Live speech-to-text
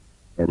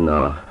and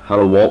how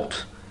I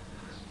walked.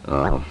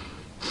 Uh,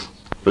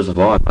 First of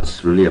all, I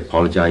must really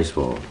apologize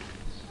for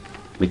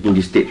making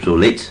this tape so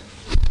late,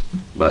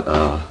 but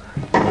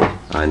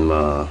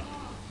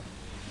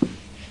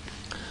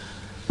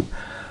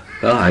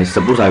I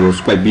suppose I was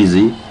quite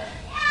busy,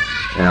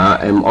 and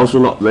I am also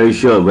not very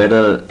sure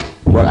whether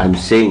what I'm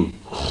saying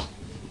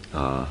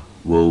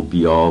will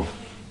be of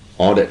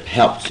all that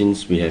help,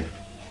 since we have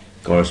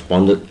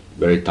corresponded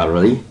very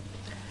thoroughly,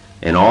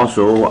 and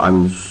also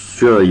I'm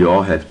sure you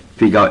all have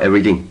figured out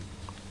everything.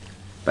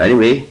 But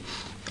anyway,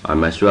 I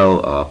might as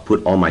well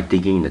put all my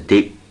thinking in the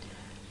tape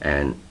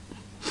and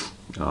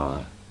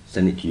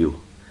send it to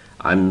you.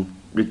 I'm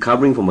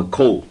recovering from a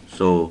cold,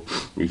 so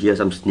you hear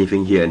some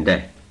sniffing here and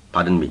there.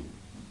 Pardon me.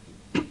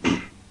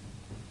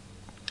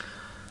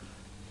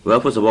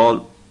 Well, first of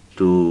all,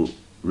 to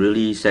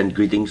really send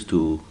greetings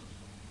to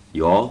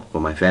you all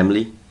from my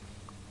family.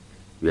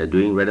 We are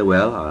doing rather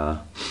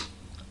well.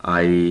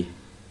 And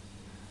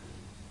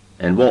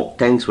Walt,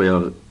 thanks for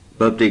your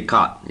birthday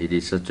card. It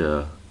is such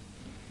a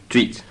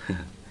treat.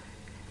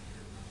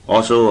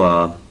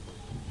 Also,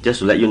 just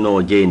to let you know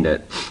again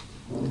that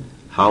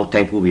how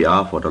thankful we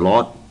are for the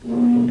Lord.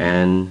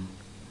 And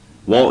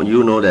Walt,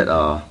 you know that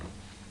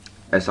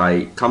as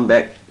I come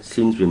back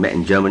since we met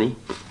in Germany,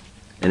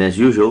 and as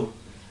usual,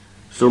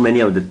 so many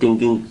of the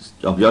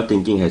your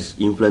thinking has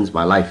influenced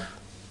my life.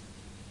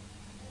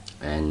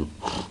 And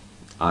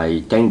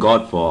I thank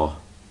God for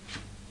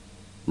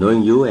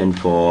knowing you and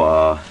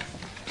for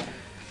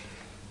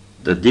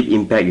the deep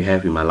impact you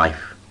have in my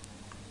life.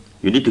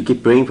 You need to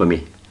keep praying for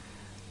me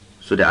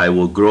so that I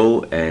will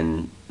grow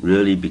and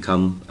really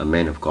become a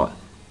man of God.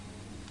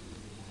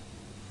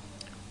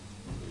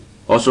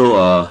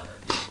 Also,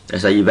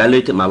 as I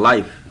evaluated my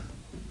life,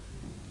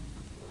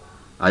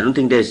 I don't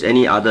think there's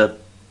any other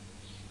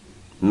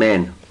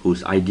man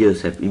whose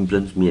ideas have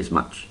influenced me as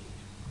much.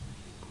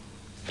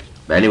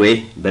 But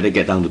anyway, better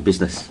get down to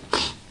business.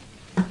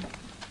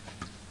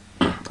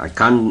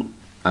 I'm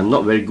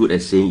not very good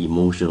at saying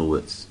emotional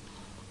words.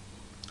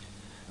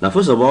 Now,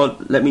 first of all,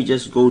 let me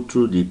just go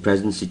through the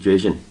present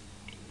situation.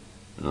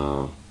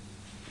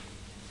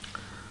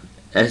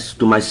 As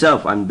to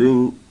myself, I'm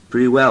doing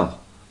pretty well.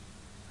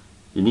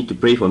 You need to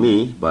pray for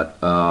me, but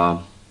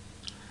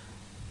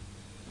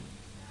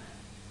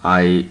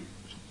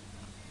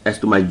as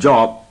to my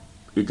job,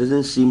 it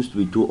doesn't seem to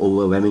be too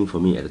overwhelming for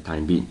me at the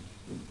time being.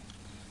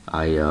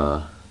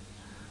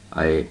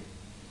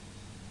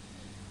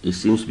 It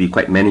seems to be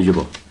quite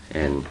manageable,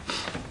 and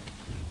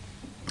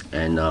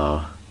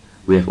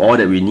we have all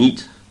that we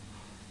need,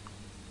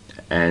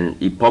 and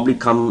it probably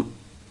come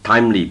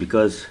timely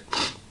because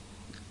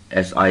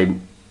as I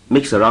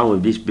mix around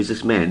with this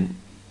businessman,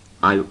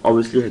 I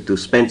obviously have to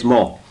spend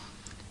more,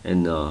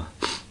 and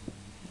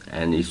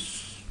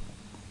it's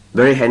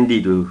very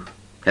handy to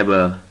have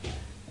a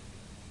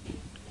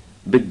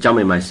big jump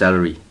in my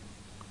salary.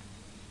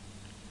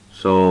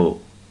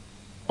 So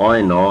all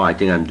in all, I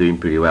think I'm doing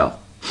pretty well.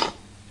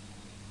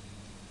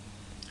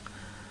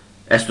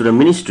 As to the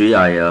ministry,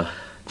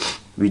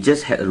 we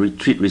just had a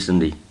retreat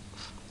recently,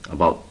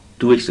 about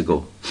 2 weeks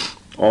ago.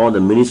 All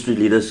the ministry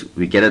leaders,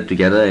 we gathered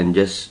together and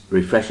just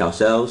refresh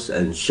ourselves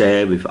and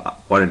share with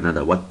one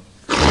another what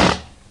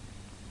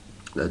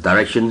the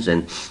directions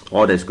and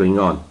all that's going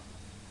on.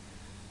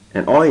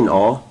 And all in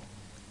all,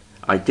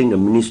 I think the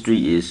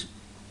ministry is,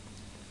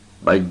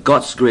 by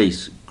God's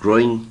grace,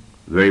 growing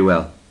very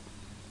well.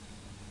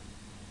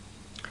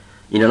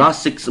 In the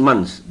last 6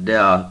 months, there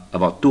are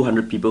about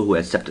 200 people who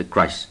accepted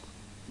Christ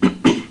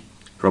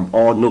from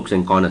all nooks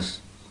and corners.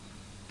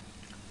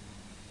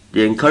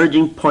 The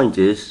encouraging point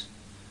is,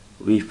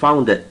 we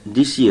found that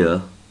this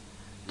year,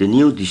 the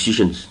new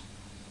decisions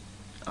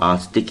are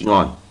sticking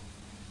on.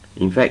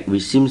 In fact, we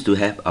seem to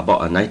have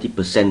about a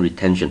 90%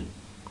 retention,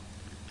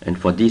 and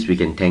for this we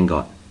can thank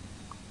God.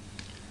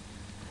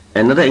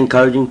 Another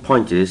encouraging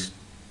point is,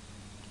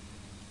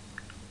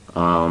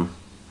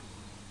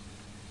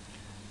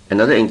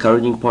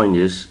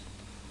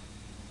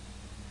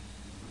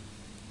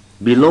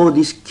 below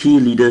these key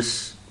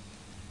leaders,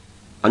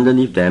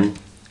 underneath them,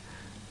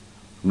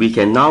 we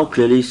can now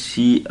clearly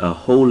see a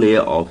whole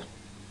layer of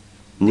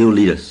new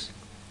leaders,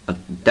 a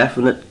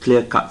definite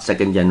clear-cut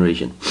second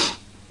generation.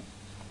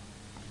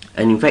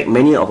 And in fact,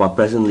 many of our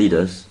present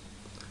leaders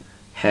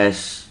has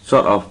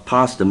sort of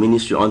passed the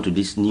ministry on to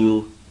these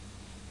new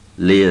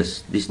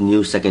layers, this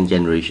new second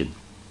generation.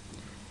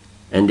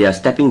 And they are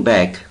stepping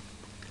back,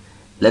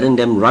 letting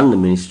them run the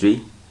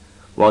ministry,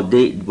 while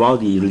the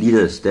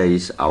leaders, that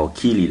is our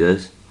key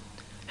leaders,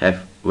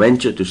 have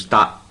ventured to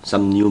start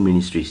some new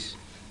ministries,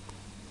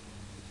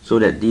 so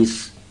that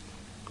this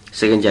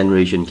second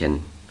generation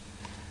can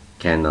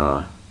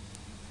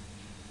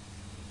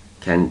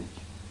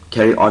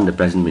carry on the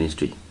present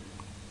ministry.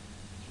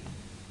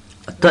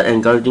 A third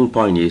encouraging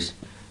point is,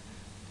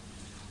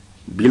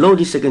 below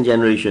this second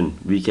generation,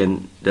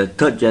 the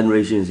third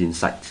generation is in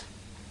sight.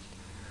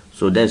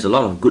 So there's a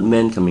lot of good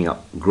men coming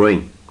up,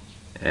 growing,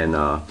 and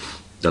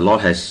the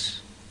Lord has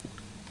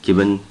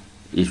given,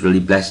 is really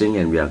blessing,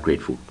 and we are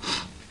grateful.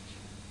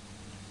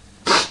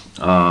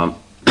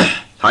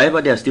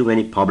 However, there are still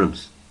many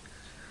problems,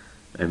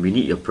 and we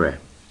need your prayer.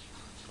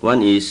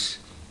 One is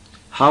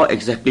how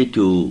exactly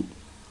to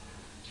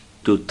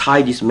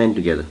tie these men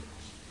together.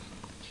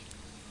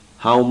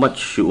 How much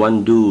should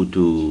one do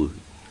to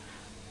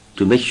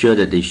make sure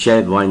that they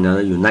share with one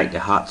another, unite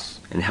their hearts,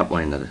 and help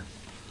one another?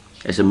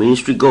 As the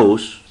ministry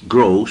grows,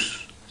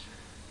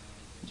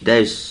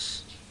 there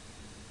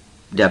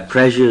are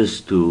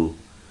pressures to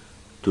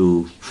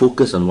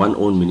focus on one's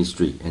own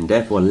ministry, and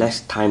therefore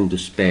less time to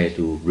spare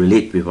to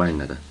relate with one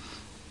another.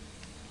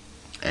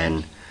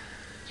 And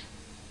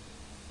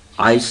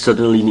I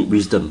certainly need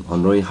wisdom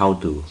on knowing how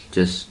to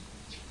just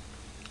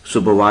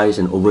supervise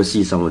and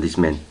oversee some of these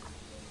men.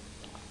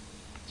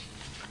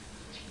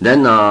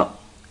 Then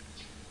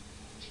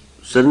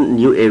certain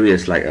new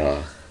areas like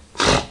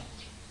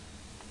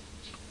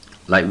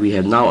we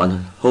have now a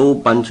whole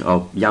bunch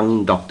of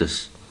young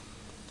doctors,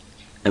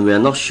 and we are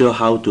not sure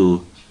how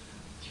to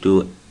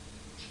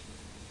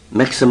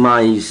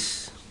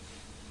maximize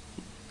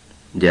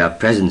their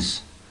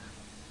presence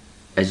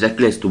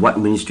exactly as to what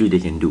ministry they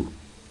can do.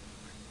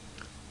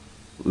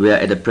 We are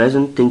at the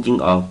present thinking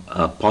of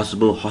a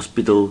possible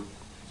hospital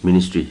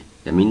ministry.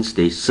 That means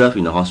they serve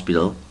in the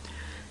hospital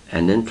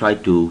and then try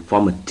to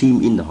form a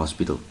team in the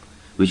hospital,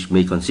 which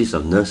may consist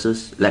of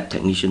nurses, lab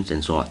technicians,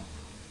 and so on.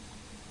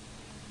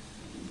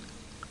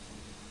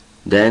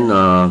 Then,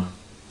 of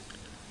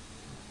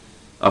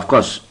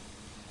course,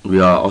 we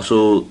are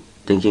also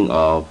thinking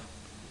of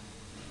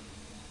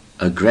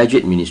a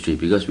graduate ministry,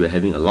 because we are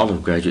having a lot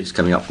of graduates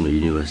coming up from the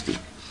university.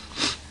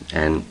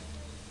 And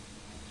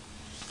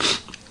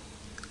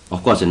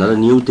of course, another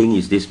new thing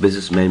is this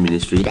businessman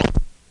ministry.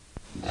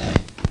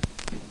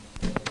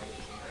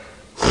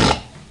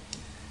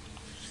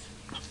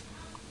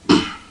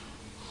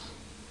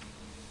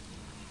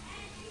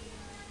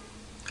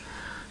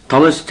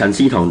 Thomas Chan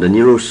Si Tong, the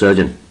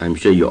neurosurgeon, I'm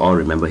sure you all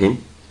remember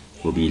him,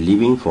 will be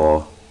leaving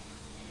for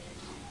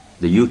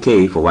the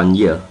UK for 1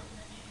 year,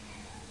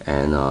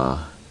 and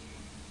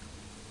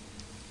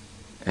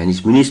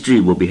his ministry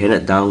will be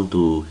handed down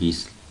to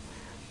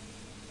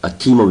a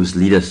team of his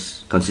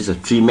leaders. Consists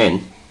of 3 men,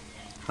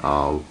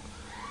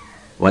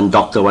 1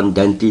 doctor, 1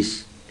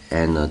 dentist,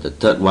 and the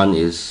third one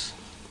is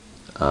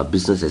a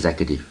business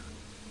executive.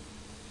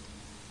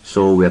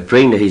 So we are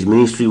praying that his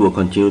ministry will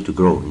continue to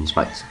grow in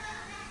spite.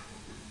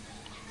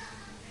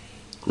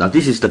 Now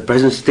this is the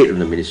present state of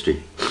the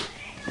ministry.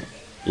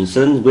 In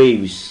certain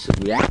ways,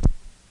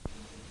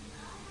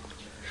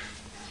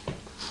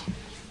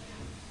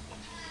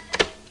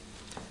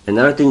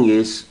 another thing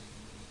is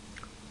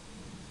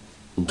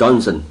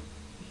Johnson.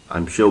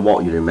 I'm sure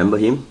Walt, you remember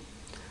him.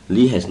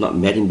 Lee has not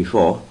met him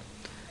before,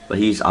 but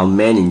he is our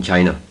man in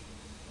China.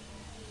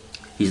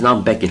 He's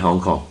now back in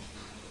Hong Kong.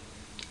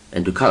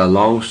 And to cut a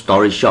long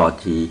story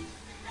short, he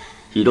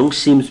don't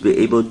seem to be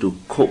able to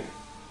cope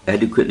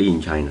adequately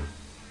in China.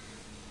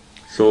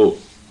 So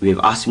we have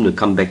asked him to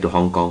come back to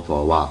Hong Kong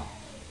for a while.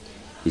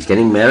 He's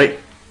getting married,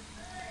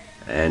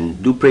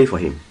 and do pray for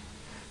him.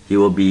 He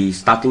will be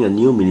starting a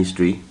new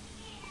ministry,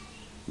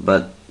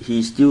 but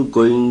he's still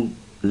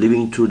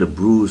living through the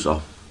bruise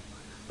of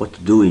what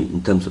to do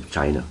in terms of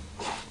China,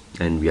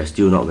 and we are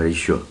still not very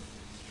sure.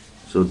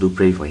 So do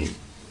pray for him.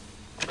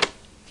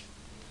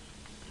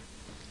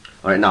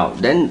 Alright, now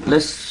then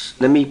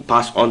let me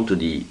pass on to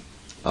the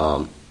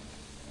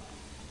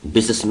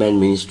businessman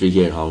ministry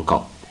here in Hong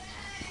Kong.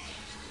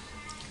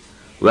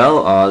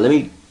 Well, let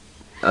me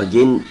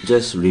again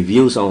just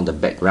review some of the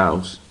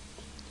backgrounds.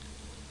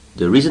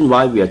 The reason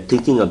why we are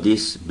thinking of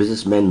this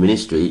businessman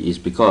ministry is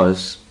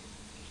because,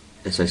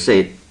 as I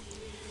said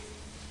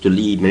to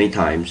Lee many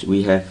times,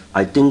 we have,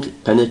 I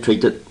think,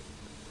 penetrated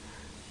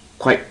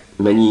quite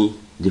many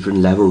different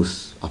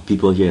levels of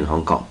people here in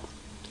Hong Kong.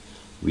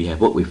 We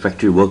have worked with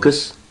factory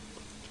workers,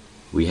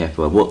 we have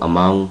worked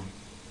among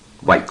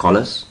white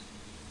collars,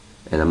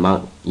 and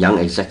among young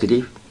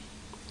executives,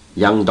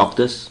 young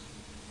doctors,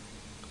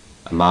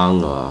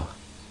 among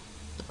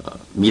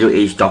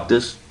middle-aged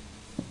doctors,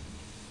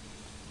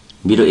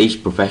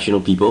 middle-aged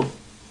professional people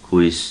who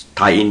is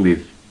tied in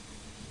with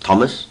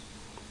Thomas.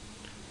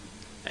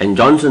 And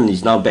Johnson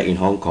is now back in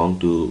Hong Kong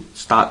to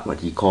start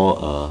what he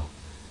called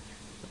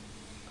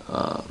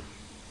a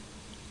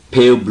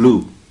pale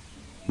blue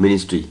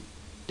ministry.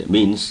 That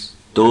means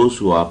those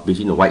who are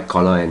between the white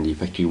collar and the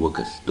factory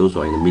workers, those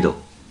who are in the middle.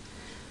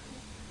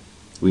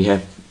 We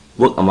have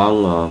worked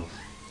among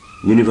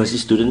university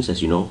students,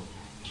 as you know,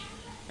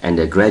 and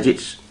their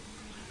graduates,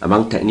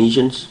 among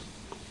technicians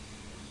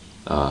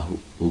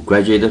who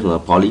graduated from a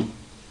poly.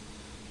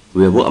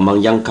 We have worked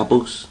among young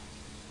couples,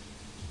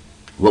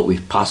 worked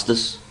with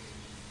pastors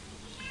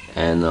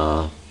and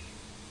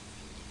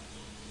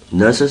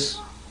nurses,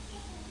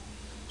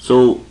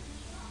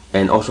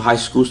 and also high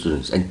school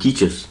students and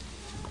teachers.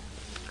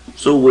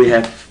 So we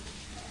have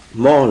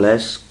more or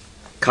less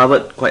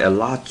covered quite a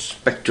large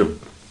spectrum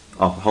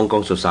of Hong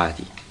Kong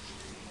society.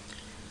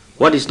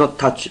 What is not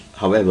touched,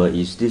 however,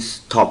 is this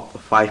top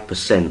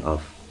 5%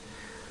 of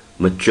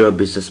mature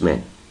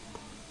businessmen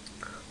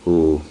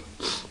who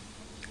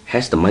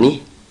has the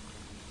money,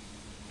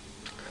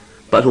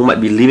 but who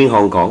might be leaving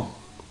Hong Kong.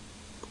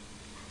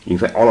 In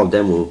fact, all of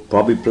them will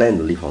probably plan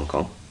to leave Hong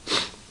Kong,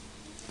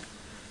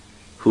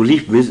 who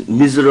live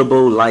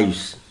miserable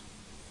lives.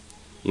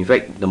 In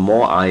fact, the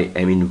more I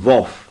am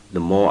involved, the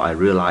more I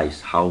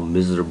realize how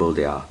miserable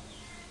they are.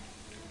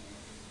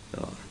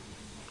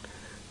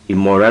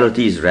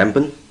 Immorality is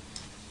rampant.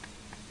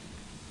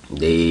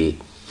 They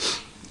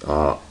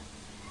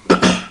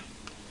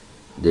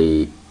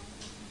they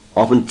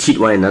often cheat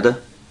one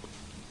another.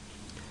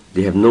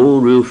 They have no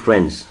real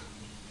friends,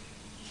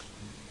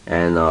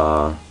 and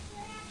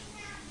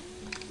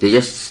they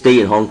just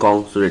stay in Hong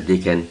Kong so that they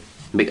can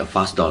make a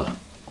fast dollar.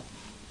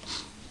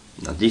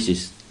 Now this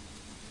is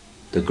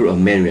the group of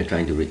men we are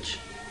trying to reach.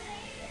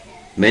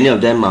 Many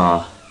of them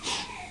are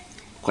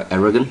quite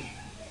arrogant,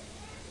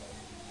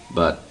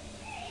 but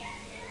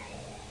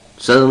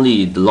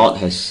certainly the Lord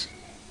has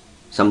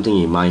something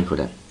in mind for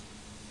them.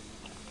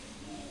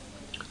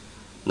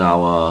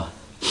 Now,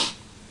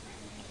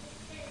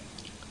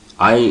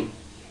 I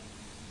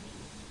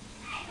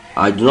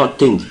do not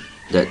think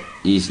that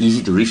it is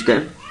easy to reach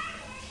them,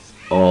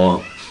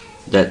 or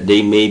that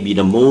they may be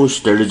the most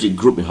strategic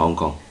group in Hong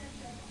Kong.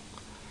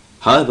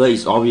 However,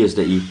 it's obvious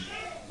that if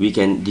we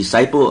can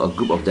disciple a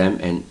group of them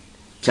and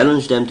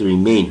challenge them to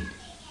remain,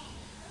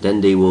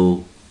 then they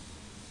will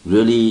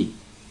really,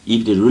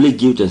 if they really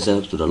give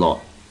themselves to the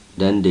Lord,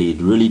 then they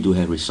really do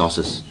have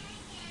resources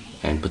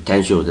and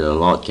potential that the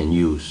Lord can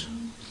use.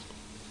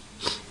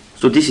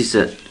 So this is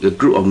a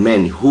group of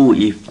men who,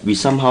 if we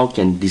somehow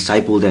can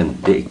disciple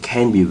them, they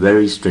can be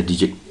very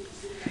strategic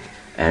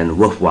and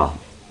worthwhile.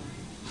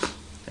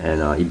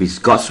 And if it's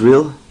God's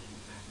will,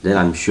 then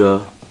I'm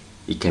sure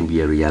it can be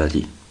a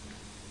reality.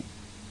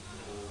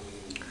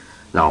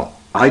 Now,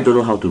 I don't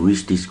know how to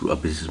reach this group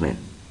of businessmen.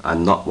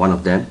 I'm not one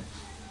of them.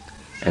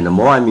 And the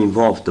more I'm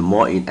involved, the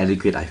more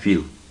inadequate I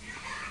feel.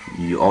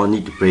 You all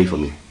need to pray for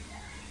me.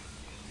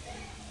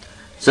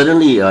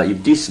 Certainly,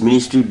 if this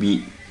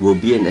ministry will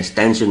be an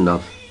extension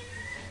of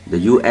the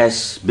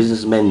US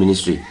businessman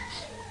ministry,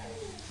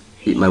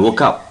 it might work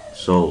out.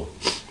 So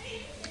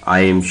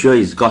I am sure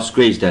it's God's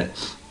grace that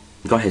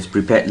God has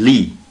prepared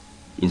Lee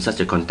in such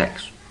a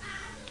context.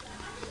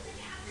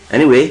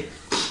 Anyway,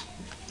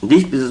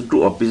 this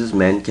group of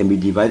businessmen can be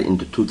divided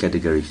into two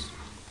categories.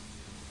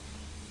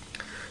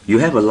 You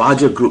have a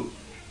larger group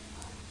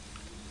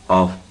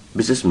of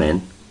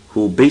businessmen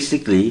who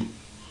basically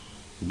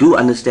do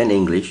understand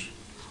English,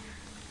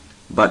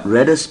 but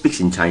rather speaks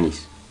in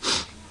Chinese.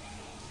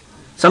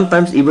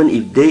 Sometimes even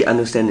if they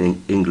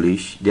understand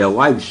English, their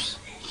wives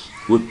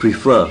would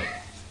prefer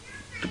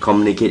to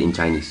communicate in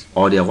Chinese,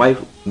 or their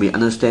wife may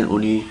understand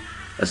only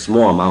a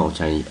small amount of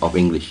Chinese, of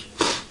English.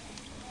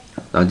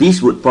 Now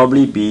this would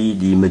probably be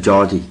the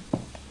majority,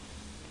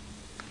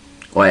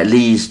 or at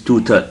least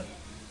 2/3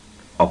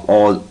 of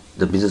all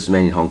the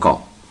businessmen in Hong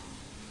Kong.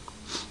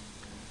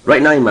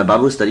 Right now in my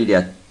Bible study, there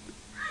are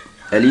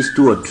at least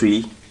 2 or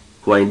 3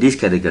 who are in this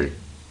category.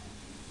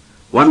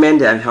 One man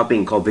that I'm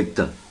helping called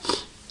Victor,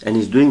 and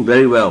he's doing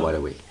very well, by the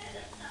way.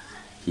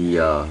 He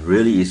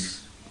really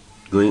is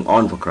going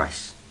on for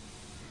Christ,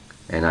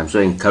 and I'm so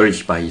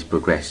encouraged by his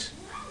progress.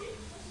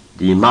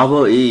 The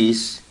marvel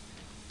is,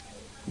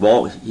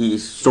 well, he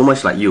is so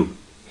much like you,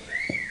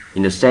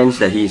 in the sense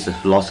that he is a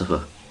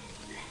philosopher.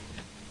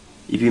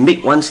 If you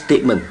make one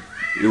statement,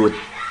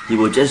 he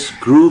will just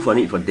groove on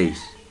it for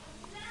days.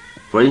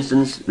 For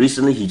instance,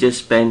 recently he just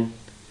spent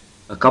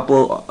at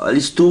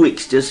least 2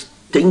 weeks just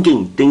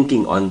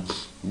thinking on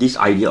this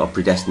idea of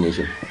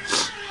predestination.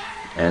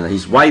 And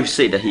his wife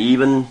said that he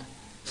even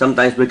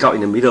sometimes wake up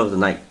in the middle of the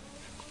night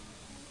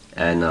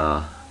and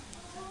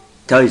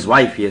tell his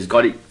wife he has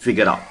got it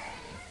figured out.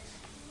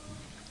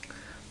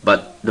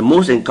 But the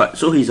most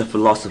so he's a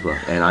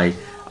philosopher, and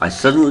I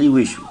certainly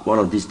wish one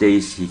of these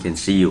days he can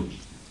see you.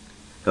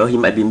 Well, he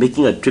might be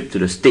making a trip to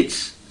the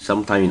States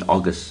sometime in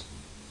August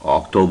or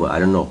October, I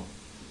don't know.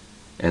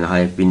 And I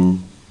have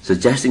been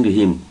suggesting to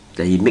him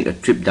that he make a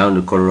trip down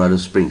to Colorado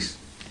Springs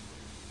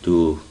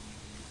to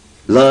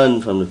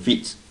learn from the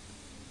feet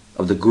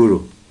of the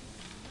guru.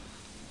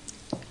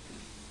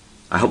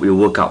 I hope it will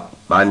work out,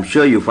 but I'm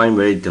sure you'll find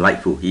very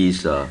delightful. He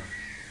is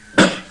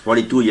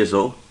 42 years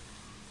old,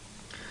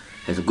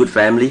 has a good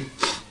family,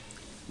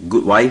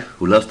 good wife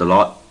who loves the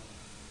Lord,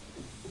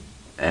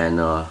 and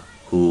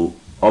who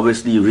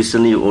obviously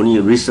only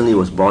recently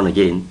was born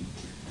again,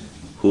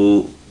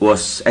 who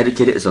was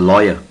educated as a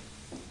lawyer,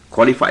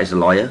 qualified as a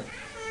lawyer,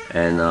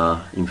 and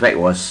in fact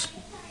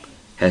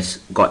has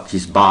got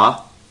his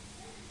bar,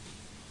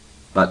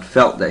 but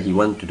felt that he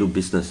wanted to do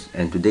business,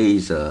 and today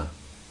is a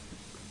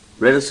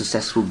rather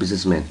successful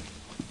businessman.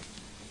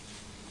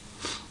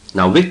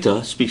 Now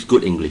Victor speaks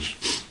good English.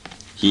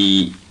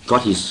 He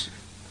got his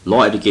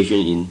law education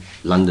in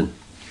London.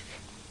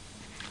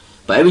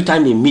 But every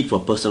time we meet for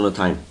personal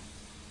time,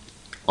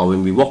 or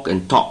when we walk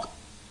and talk,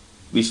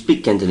 we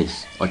speak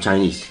Cantonese or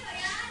Chinese.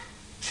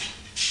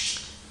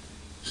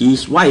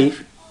 His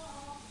wife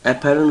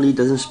apparently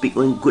doesn't speak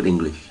good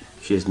English.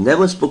 She has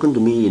never spoken to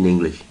me in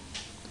English.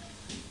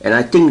 And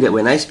I think that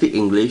when I speak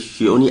English,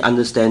 she only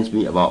understands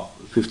me about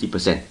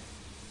 50%.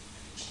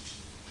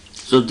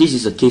 So this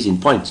is a case in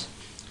point.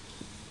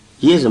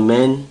 Here's a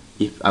man,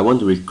 if I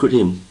want to recruit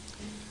him,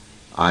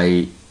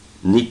 I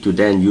need to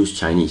then use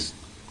Chinese.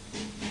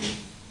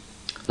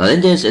 Now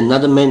then there's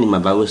another man in my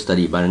Bible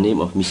study by the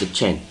name of Mr.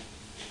 Chen.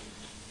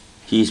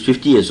 He is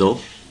 50 years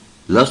old,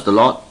 loves the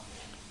Lord,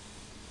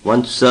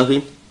 want to serve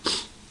him,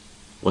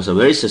 was a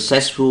very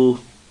successful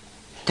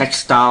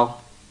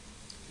textile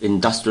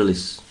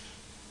industrialist.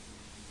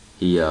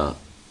 He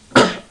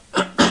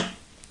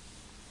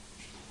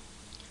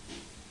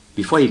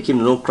before he came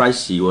to know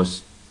Christ, he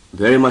was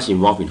very much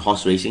involved in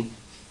horse racing,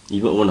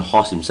 even owned a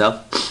horse himself.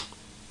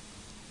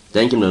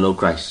 Then came to know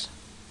Christ.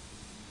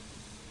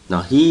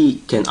 Now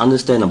he can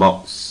understand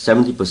about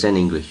 70%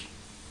 English,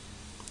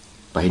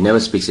 but he never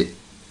speaks it.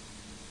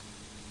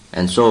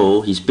 And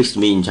so he speaks to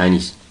me in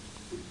Chinese.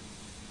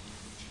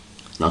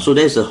 Now so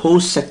there's a whole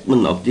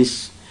segment of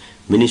this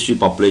ministry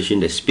population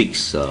that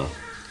speaks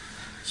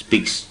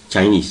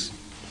Chinese.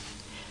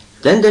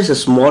 Then there's a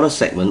smaller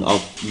segment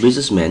of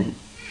businessmen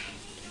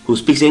who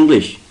speaks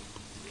English,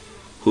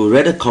 who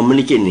rather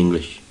communicate in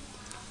English,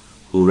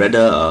 who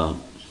rather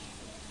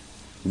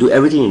do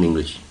everything in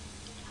English.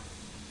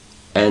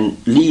 And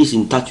Lee is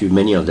in touch with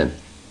many of them.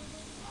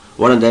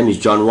 One of them is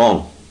John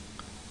Wong,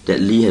 that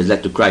Lee has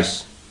led to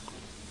Christ.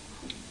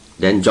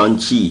 Then John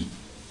Chi.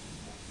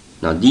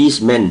 Now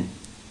these men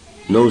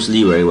knows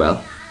Lee very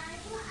well,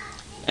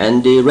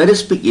 and they rather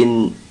speak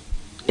in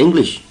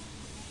English.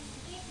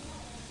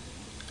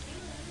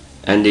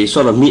 And they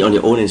sort of meet on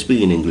their own and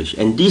speak in English.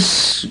 And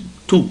this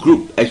two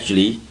group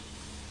actually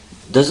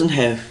doesn't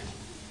have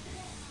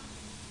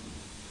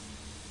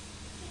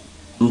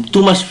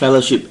too much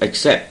fellowship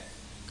except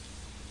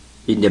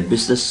in their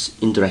business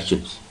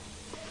interactions.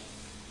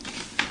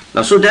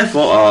 Now so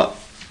therefore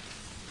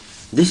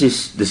this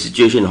is the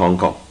situation in Hong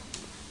Kong.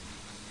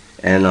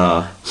 And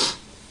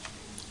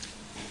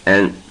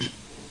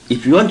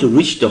if you want to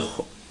reach the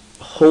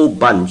whole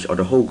bunch or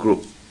the whole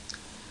group,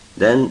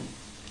 then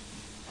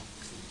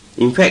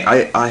in fact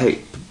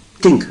I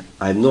think,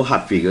 I have no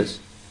hard figures,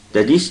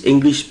 that this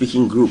English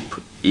speaking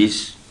group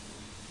is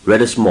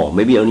rather small,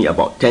 maybe only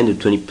about 10 to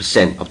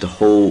 20% of the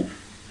whole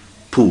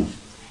pool,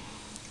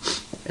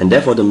 and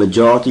therefore the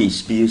majority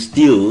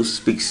still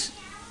speaks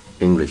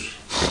English.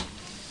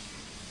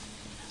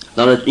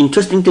 Now the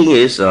interesting thing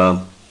is,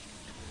 when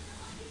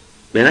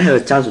I have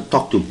a chance to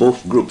talk to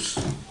both groups,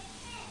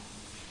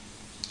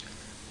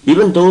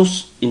 even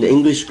those in the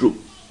English group,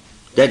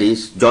 that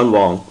is John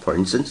Wong for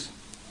instance,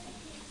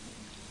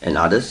 and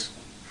others,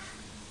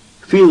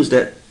 feels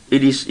that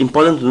it is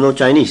important to know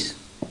Chinese.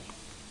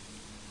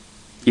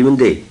 Even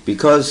they,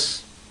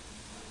 because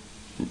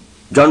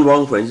John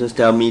Wong for instance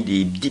tell me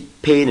the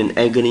deep pain and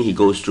agony he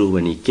goes through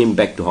when he came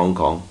back to Hong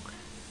Kong,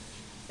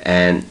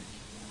 and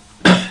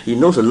he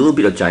knows a little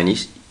bit of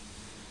Chinese.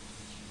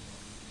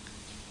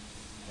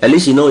 At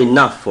least he knows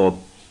enough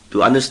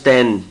to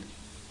understand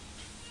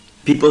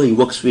people he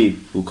works with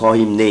who call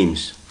him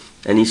names,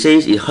 and he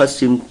says it hurts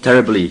him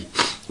terribly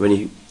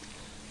when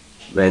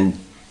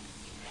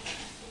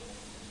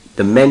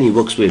the men he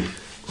works with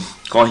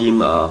call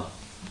him a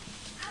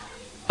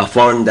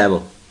foreign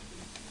devil.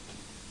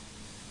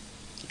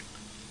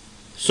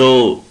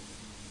 So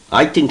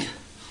I think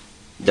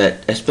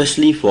that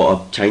especially for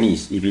a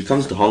Chinese, if he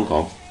comes to Hong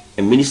Kong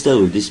and minister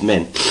with this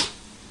man,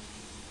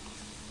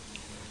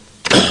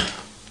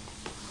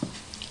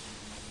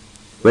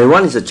 when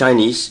one is a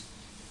Chinese,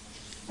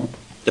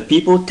 the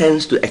people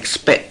tends to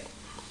expect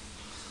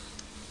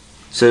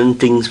certain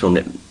things from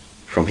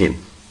him.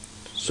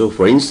 So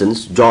for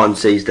instance, John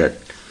says that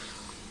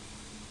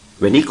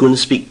when he couldn't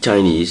speak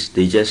Chinese,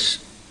 they just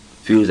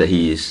feel that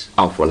he is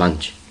out for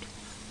lunch.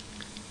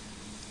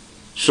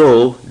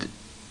 So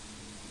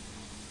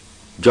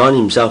John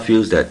himself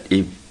feels that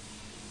if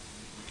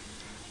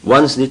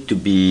one needs to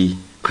be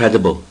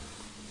credible,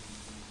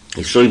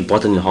 it's so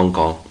important in Hong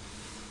Kong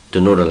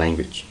to know the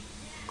language.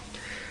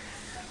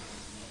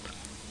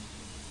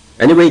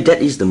 Anyway,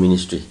 that is the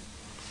ministry.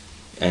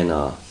 And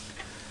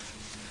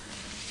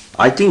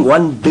I think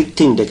one big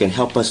thing that can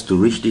help us to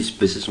reach these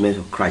businessmen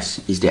of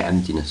Christ is their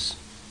emptiness.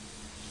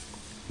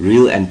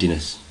 Real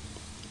emptiness.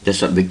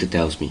 That's what Victor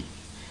tells me.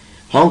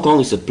 Hong Kong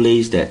is a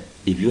place that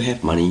if you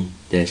have money,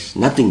 there's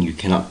nothing you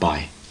cannot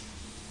buy.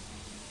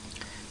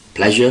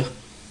 Pleasure,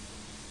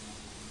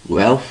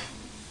 wealth,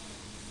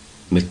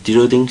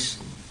 material things,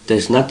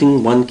 there's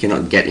nothing one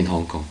cannot get in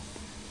Hong Kong.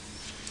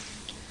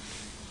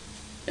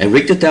 And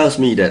Victor tells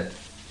me that,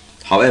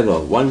 however,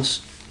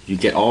 once you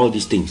get all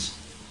these things,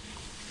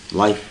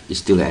 life is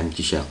still an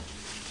empty shell.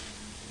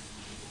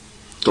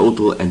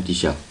 Total empty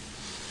shell.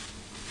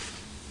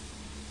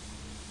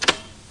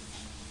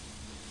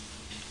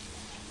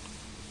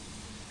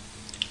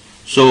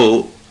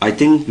 So I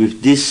think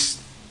with this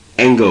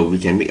angle we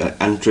can make an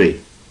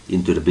entree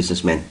into the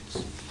businessman.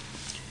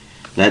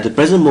 Now at the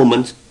present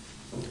moment,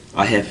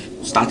 I have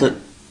started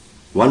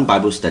one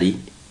Bible study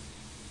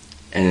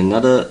and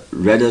another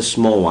rather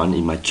small one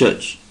in my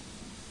church.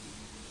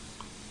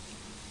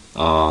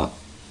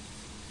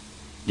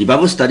 The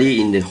Bible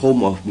study in the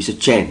home of Mr.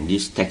 Chen,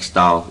 this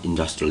textile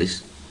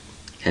industrialist,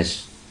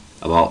 has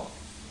about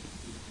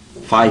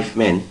 5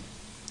 men,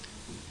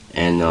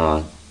 and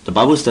the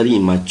Bible study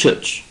in my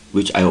church,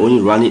 which I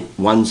only run it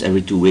once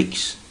every 2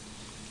 weeks,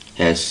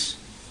 has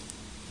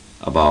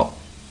about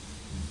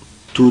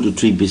 2 to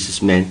 3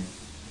 businessmen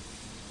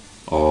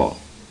or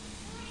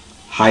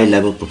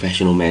high-level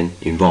professional men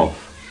involved.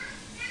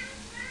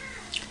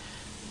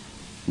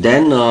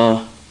 Then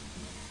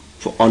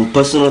on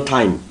personal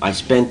time, I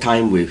spend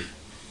time with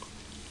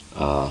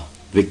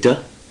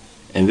Victor,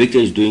 and Victor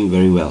is doing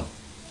very well.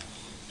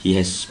 He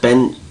has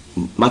spent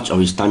much of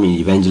his time in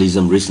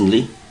evangelism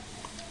recently,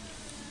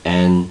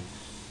 and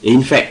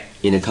in fact,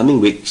 in the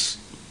coming weeks,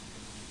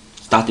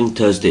 starting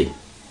Thursday,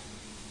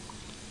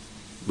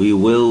 we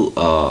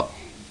will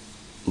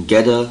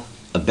gather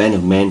a band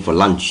of men for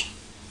lunch,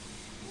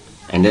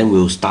 and then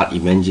we'll start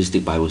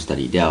evangelistic Bible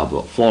study. There are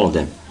about 4 of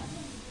them.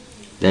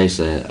 There is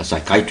a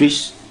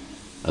psychiatrist,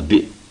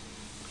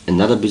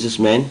 another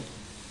businessman.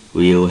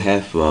 We will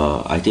have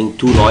I think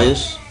 2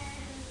 lawyers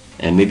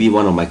and maybe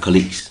one of my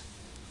colleagues.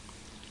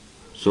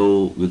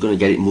 So we're going to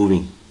get it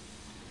moving,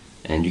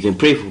 and you can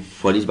pray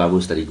for this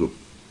Bible study group.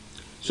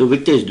 So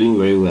Victor is doing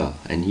very well,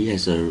 and he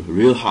has a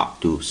real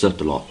heart to serve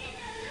the Lord.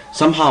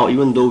 Somehow,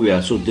 even though we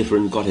are so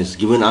different, God has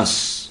given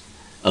us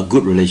a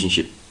good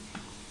relationship.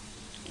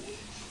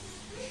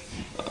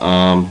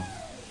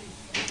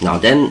 Now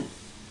then,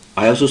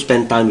 I also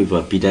spend time with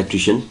a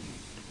pediatrician,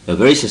 a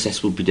very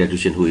successful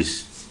pediatrician who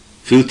is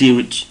filthy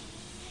rich.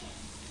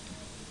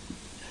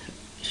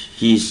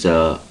 He's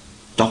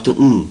Dr.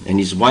 Ng and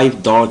his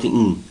wife Dorothy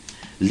Ng.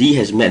 Lee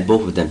has met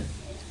both of them,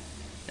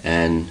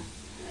 and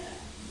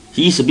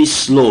he's a bit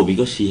slow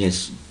because he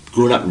has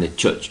grown up in the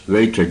church,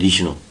 very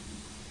traditional.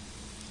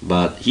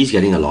 But he's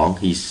getting along.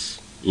 He's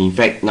in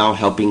fact now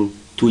helping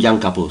 2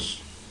 young couples,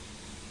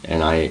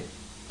 and I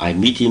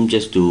meet him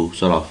just to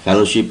sort of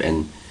fellowship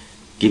and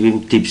give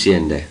him tips here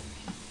and there.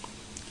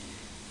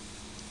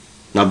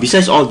 Now,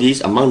 besides all this,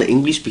 among the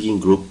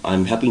English-speaking group,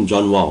 I'm helping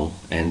John Wong,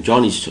 and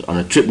John is on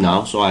a trip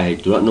now, so I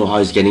do not know how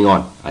he's getting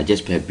on. I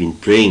just have been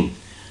praying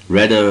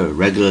rather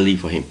regularly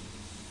for him.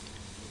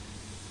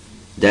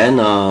 Then,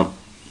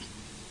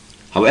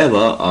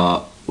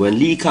 however, when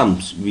Lee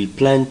comes, we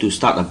plan to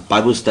start a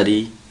Bible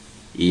study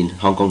in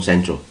Hong Kong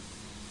Central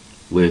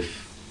with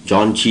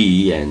John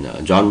Chi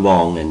and John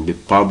Wong, and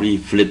probably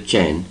Philip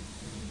Chen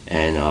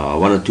and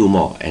 1 or 2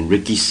 more, and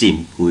Ricky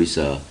Sim, who is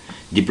a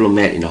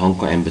diplomat in the Hong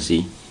Kong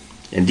Embassy.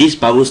 And this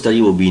Bible study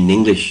will be in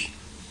English.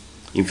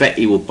 In fact,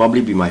 it will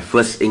probably be my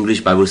first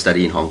English Bible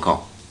study in Hong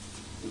Kong.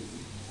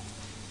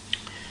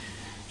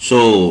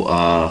 So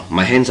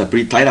my hands are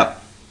pretty tied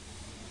up,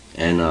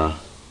 and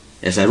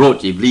as I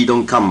wrote, if Lee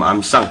don't come,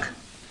 I'm sunk.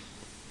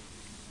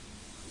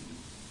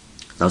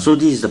 Now, so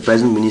this is the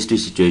present ministry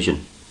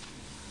situation.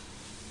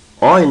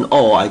 All in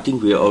all, I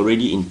think we are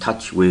already in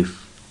touch with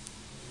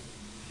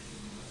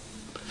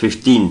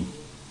 15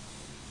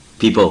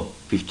 people,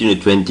 15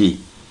 to 20,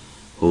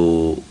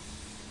 who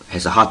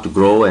has a heart to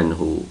grow and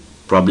who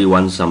probably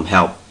want some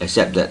help,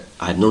 except that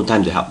I have no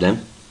time to help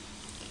them.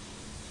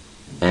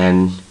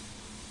 And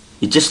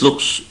it just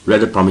looks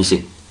rather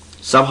promising.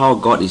 Somehow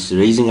God is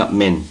raising up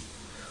men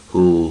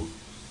who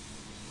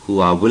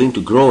are willing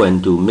to grow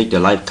and to make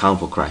their life count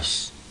for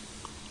Christ.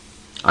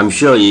 I'm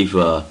sure if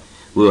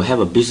we'll have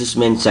a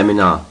businessman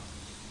seminar,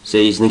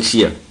 say it's next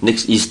year,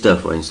 next Easter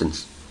for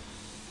instance,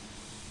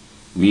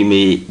 we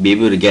may be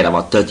able to get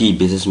about 30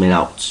 businessmen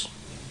out,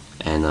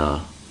 and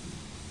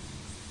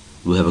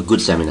we'll have a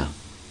good seminar.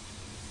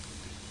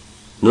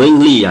 Knowing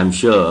Lee, I'm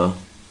sure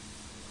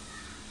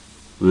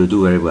we'll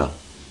do very well.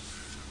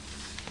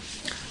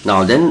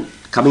 Now then,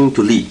 coming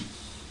to Lee.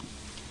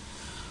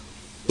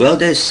 Well,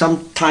 there's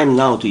some time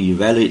now to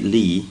evaluate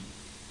Lee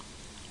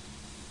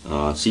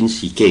since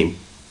he came.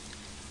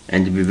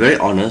 And to be very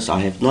honest,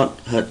 I have not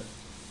heard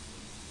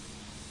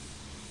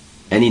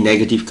any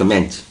negative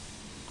comments,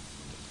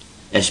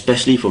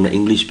 especially from the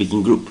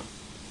English-speaking group.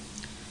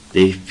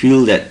 They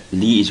feel that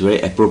Lee is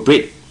very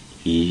appropriate.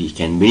 He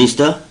can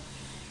minister,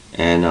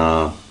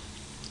 and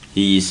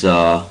he's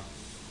just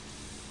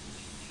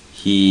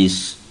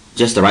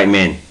the right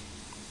man.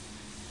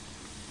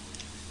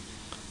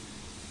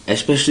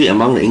 Especially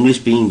among the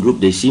English-speaking group,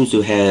 they seem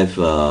to have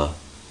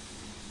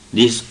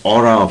this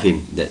aura of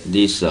him,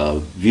 this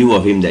view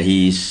of him that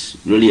he is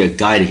really a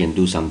guy that can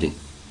do something.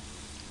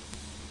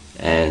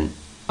 And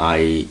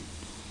I'm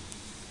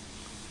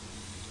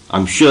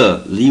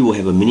sure Lee will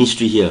have a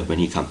ministry here when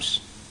he comes.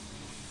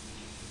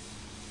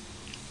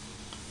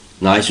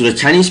 Now, as to the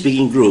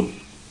Chinese-speaking group,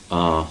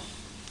 I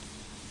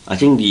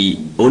think the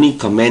only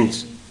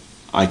comment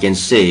I can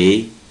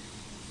say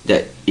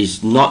that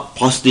is not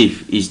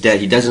positive is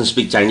that he doesn't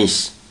speak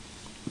Chinese,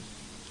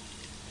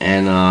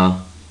 and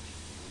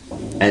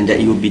that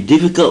it would be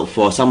difficult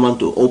for someone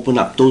to open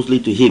up totally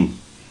to him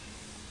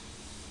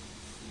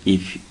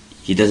if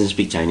he doesn't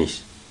speak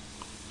Chinese.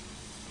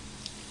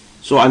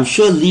 So I'm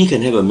sure Lee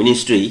can have a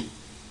ministry,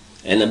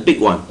 and a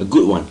big one, a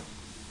good one,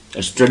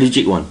 a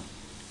strategic one.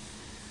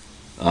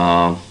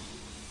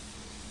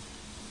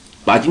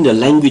 But I think the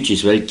language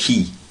is very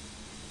key.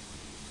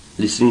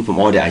 listening from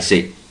all that I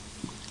said.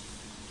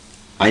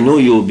 I know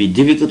it will be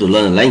difficult to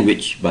learn a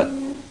language, but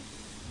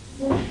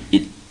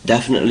it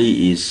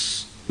definitely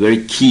is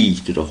very key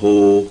to the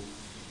whole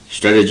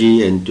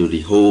strategy and to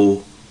the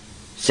whole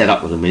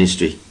setup of the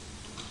ministry.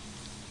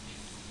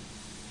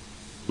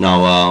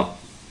 Now,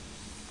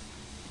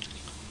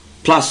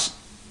 plus,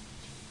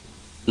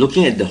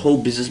 looking at the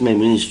whole businessman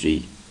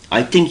ministry,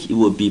 I think it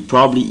would be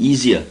probably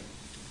easier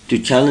to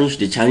challenge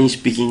the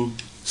Chinese-speaking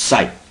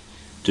side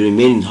to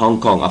remain in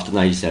Hong Kong after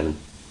 97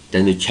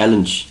 than to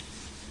challenge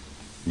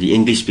the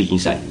English-speaking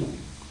side.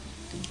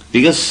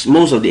 Because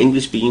most of the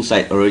English-speaking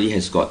side already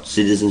has got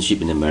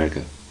citizenship in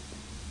America,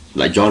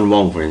 like John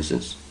Wong, for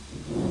instance.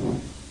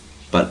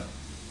 But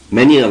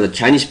many of the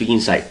Chinese-speaking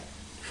side,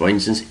 for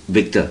instance,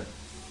 Victor,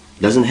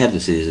 doesn't have the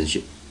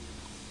citizenship.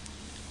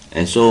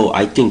 And so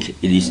I think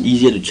it is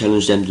easier to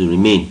challenge them to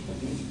remain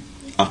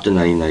after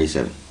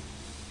 1997.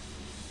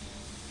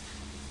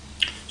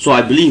 So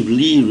I believe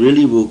Lee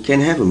really can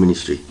have a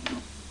ministry.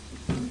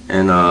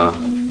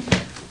 And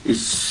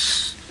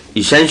it's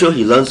essential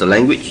he learns the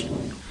language.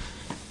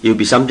 It will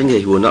be something that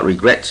he will not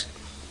regret.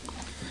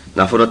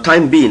 Now for the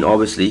time being,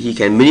 obviously, he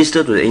can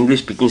minister to the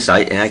English-speaking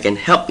side and I can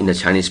help in the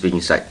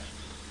Chinese-speaking side.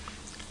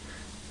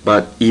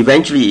 But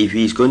eventually, if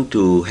he is going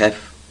to have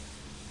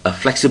a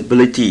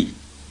flexibility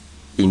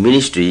in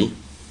ministry,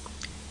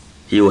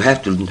 he will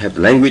have to have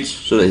the language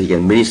so that he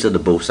can minister to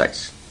both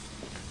sides.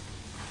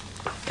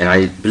 And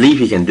I believe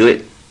he can do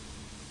it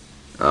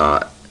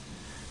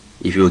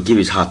if he will give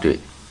his heart to it.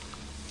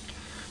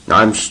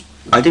 Now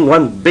I think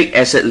one big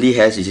asset Lee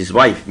has is his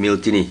wife,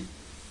 Miltini.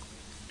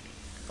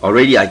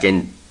 Already I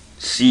can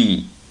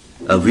see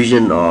a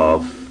vision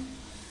of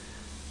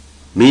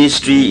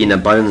ministry in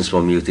abundance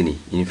for Miltini.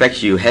 In fact,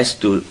 she has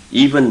to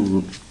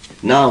even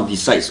now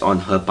decides on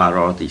her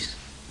priorities.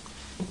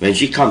 When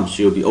she comes,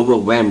 she will be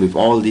overwhelmed with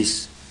all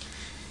these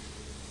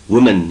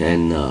women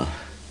and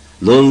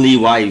lonely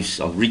wives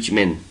of rich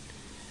men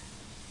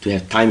to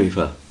have time with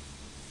her.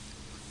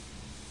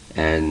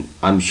 And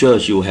I'm sure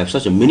she will have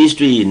such a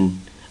ministry in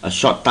a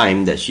short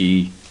time that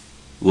she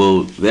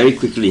will very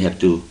quickly have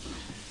to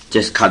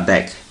just cut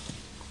back.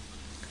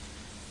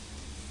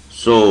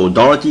 So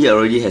Dorothy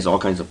already has all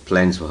kinds of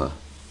plans for her.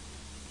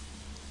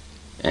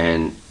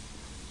 And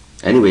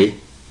anyway,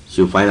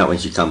 she'll find out when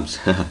she comes.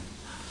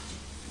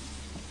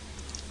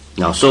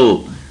 Now,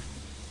 so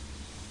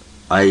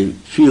I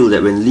feel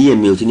that when Lee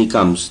and Miltini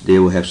comes, they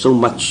will have so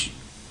much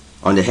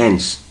on their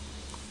hands.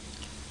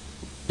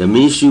 The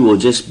ministry will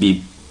just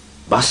be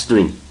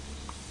bustling.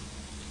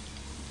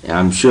 And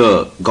I'm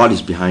sure God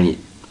is behind it.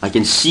 I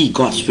can see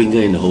God's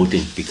finger in the whole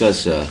thing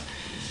because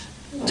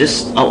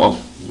just out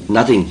of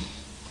nothing,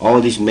 all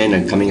these men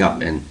are coming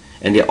up and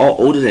they're all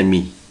older than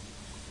me.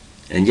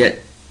 And yet,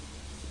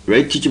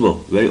 very teachable,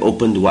 very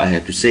open to what I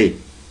have to say.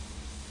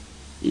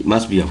 It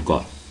must be of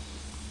God.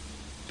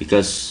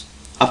 Because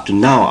up to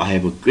now, I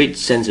have a great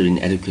sense of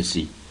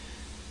inadequacy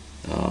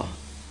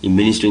in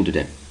ministering to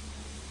them.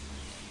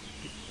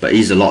 But it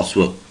is the Lord's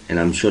work, and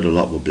I'm sure the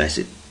Lord will bless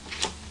it.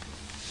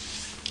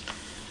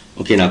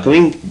 Okay, now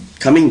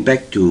coming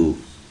back to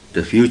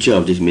the future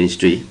of this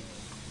ministry,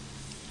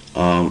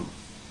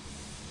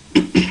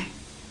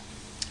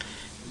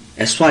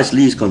 as far as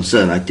Lee is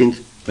concerned, I think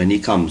when he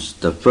comes,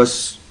 the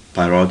first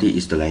priority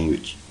is the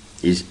language.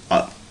 It's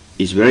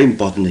very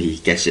important that he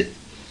gets it.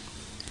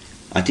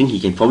 I think he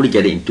can probably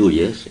get it in 2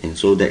 years, and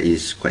so that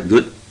is quite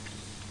good.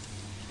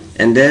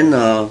 And then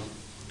the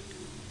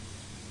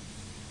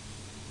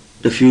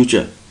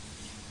future.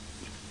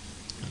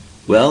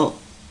 Well,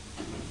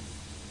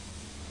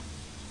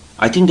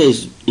 I think there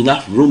is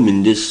enough room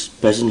in this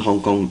present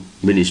Hong Kong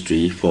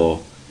ministry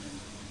for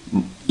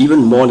even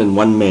more than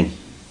one man.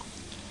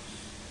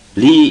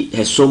 Lee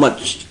has so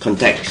much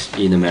contacts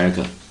in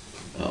America,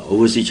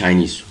 overseas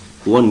Chinese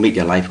who want to make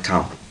their life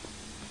count.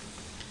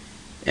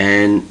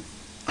 And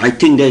I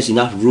think there's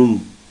enough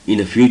room in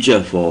the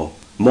future for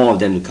more of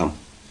them to come.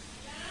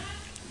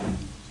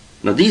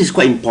 Now this is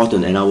quite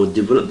important, and I will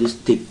develop this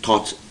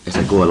thoughts as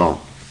I go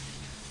along.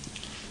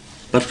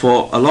 But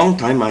for a long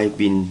time I've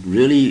been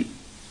really,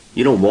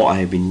 I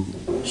have been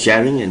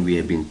sharing and we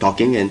have been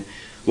talking, and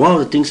one of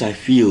the things I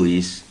feel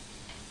is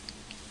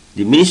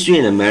the ministry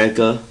in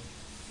America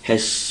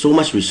has so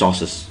much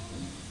resources,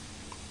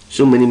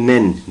 so many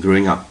men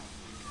growing up,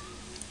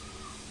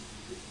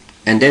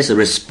 and there's a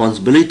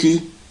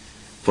responsibility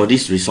for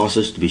these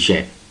resources to be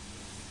shared.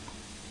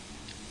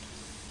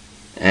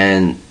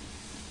 And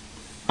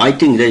I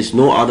think there is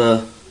no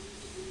other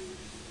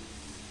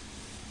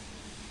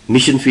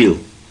mission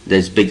field that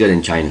is bigger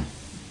than China.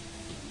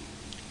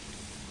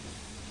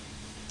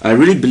 I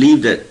really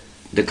believe that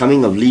the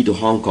coming of Lee to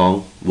Hong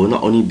Kong will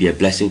not only be a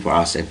blessing for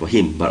us and for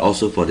him, but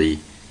also for the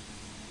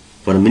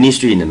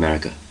ministry in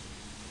America.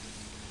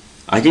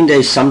 I think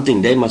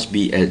there must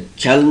be a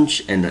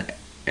challenge and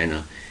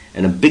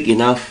a big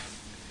enough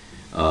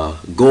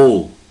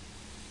goal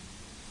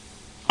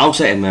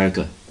outside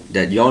America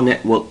that your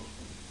network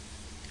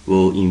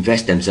will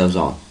invest themselves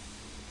on.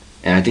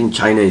 And I think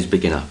China is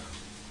big enough.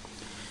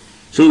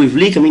 So with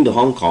Lee coming to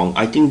Hong Kong,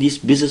 I think this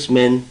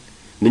businessman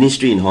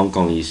ministry in Hong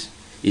Kong is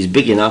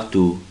big enough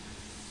to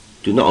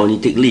not only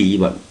take Lee,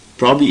 but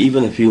probably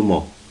even a few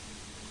more.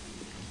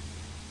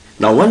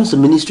 Now once the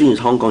ministry in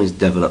Hong Kong is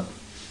developed,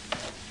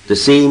 the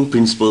same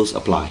principles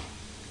apply.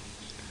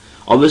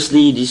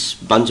 Obviously, this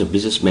bunch of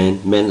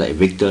businessmen, men like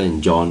Victor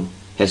and John,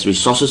 has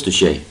resources to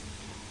share.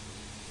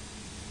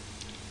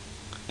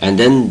 And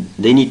then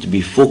they need to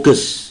be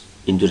focused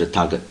into the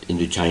target,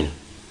 into China.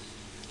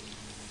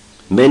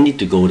 Men need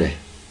to go there.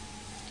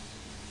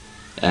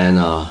 And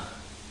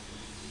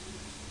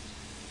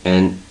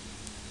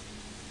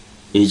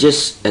it's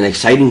just an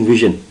exciting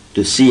vision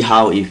to see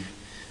how if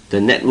the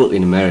network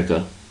in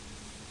America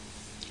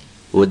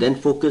will then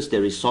focus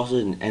their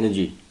resources and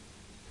energy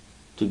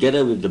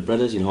together with the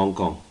brothers in Hong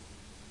Kong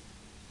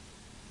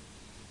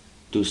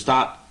to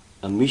start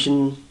a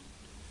mission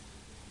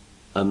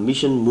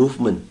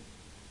movement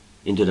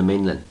into the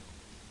mainland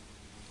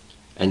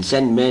and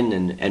send men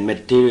and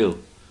material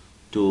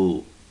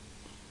to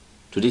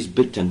this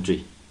big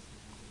country,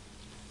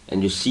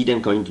 and you see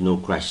them coming to know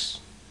Christ.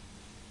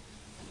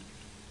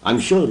 I'm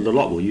sure the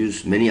Lord will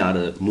use many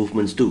other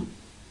movements too,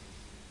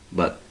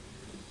 but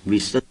we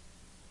still.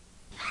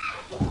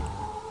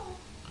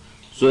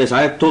 So as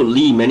I have told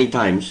Lee many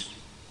times,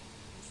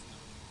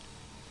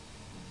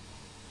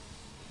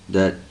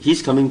 that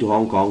his coming to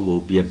Hong Kong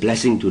will be a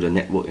blessing to the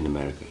network in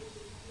America.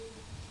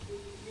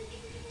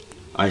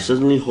 I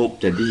certainly hope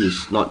that this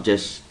is not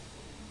just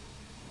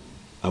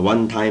a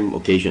one-time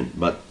occasion,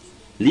 but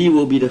Lee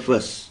will be the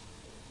first,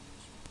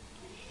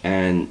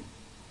 and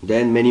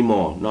then many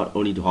more, not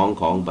only to Hong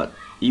Kong, but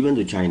even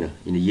to China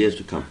in the years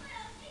to come.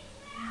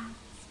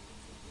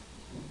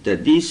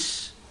 That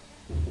this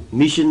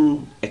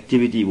mission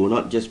activity will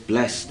not just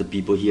bless the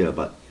people here,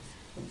 but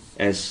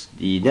as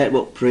the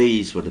network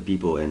prays for the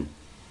people and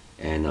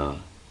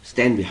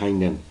stand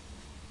behind them,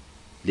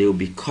 they will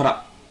be caught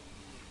up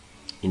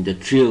in the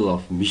thrill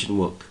of mission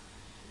work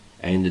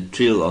and the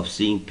thrill of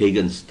seeing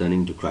pagans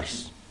turning to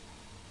Christ.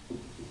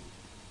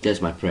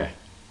 That's my prayer.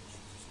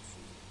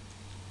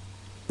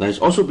 Now it's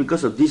also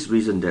because of this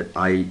reason that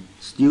I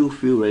still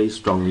feel very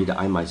strongly that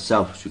I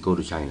myself should go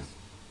to China.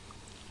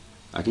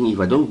 I think if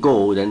I don't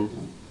go, then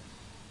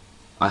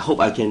I hope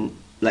I can,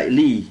 like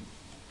Lee,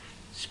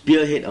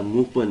 spearhead a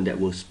movement that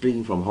will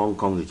spring from Hong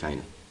Kong to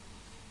China.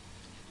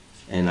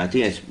 And I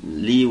think as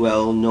Lee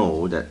well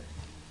know that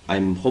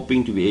I'm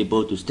hoping to be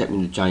able to step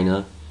into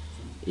China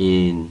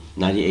in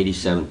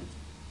 1987.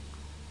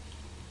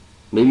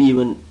 Maybe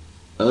even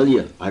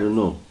earlier, I don't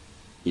know.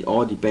 It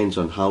all depends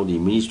on how the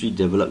ministry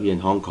develops here in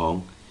Hong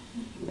Kong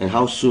and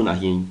how soon I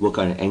can work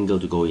out an angle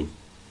to go in.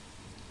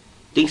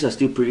 Things are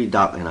still pretty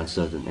dark and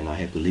uncertain, and I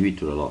have to leave it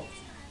to the Lord.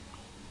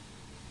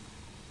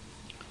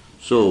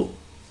 So,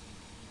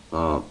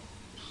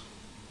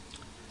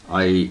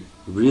 I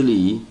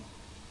really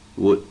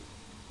would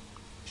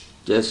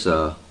just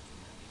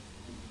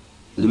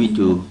leave it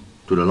to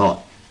the Lord.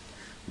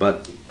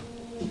 But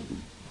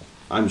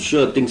I'm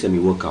sure things can be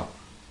worked out.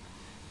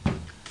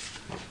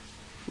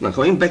 Now,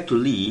 coming back to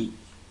Lee,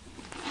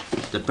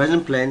 the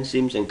present plan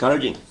seems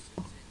encouraging.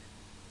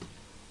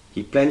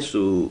 He plans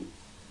to,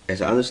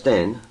 as I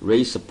understand,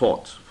 raise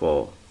support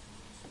for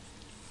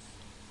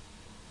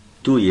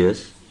 2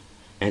 years,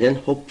 and then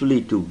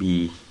hopefully to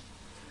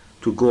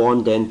go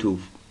on then to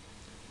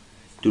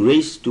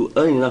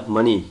earn enough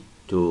money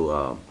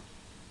to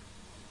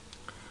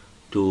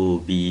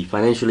be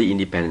financially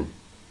independent.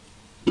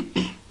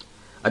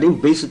 I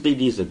think basically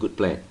this is a good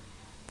plan.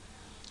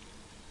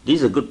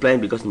 This is a good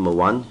plan because number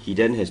one, he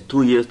then has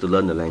 2 years to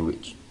learn the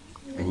language,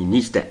 and he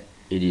needs that.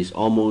 It is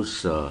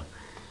almost so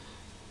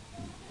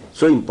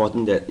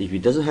important that if he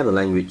doesn't have a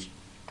language,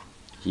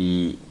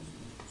 he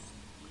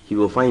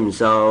will find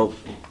himself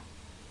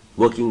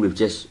working with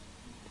just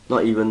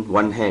not even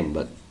one hand,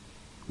 but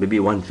maybe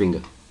one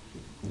finger.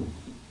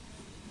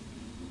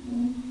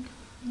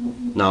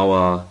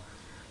 Now,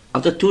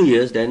 after 2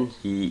 years, then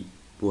he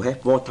will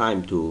have more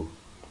time to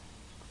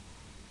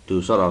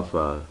sort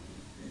of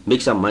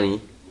make some money,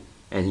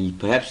 and he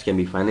perhaps can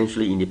be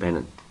financially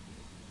independent.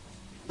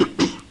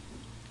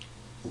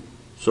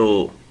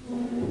 So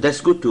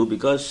that's good too,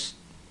 because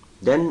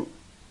then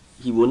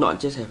he will not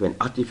just have an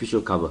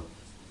artificial cover,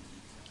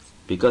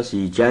 because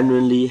he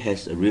genuinely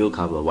has a real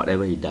cover,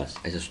 whatever he does,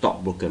 as a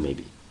stockbroker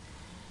maybe.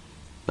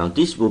 Now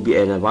this will be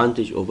an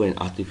advantage over an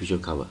artificial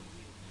cover.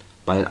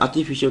 By an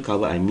artificial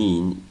cover, I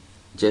mean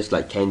just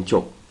like Ken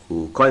Chok,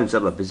 who called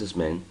himself a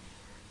businessman,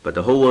 but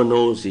the whole world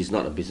knows he's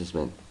not a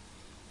businessman.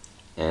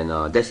 And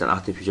that's an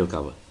artificial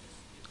cover.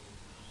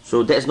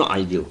 So that's not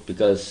ideal,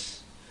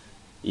 because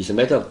it's a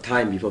matter of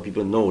time before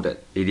people know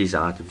that it is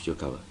an artificial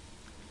cover.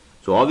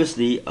 So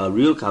obviously a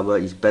real cover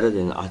is better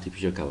than an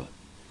artificial cover.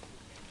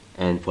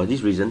 And for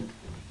this reason,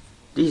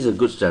 this is a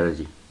good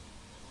strategy.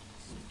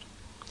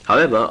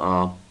 However,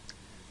 on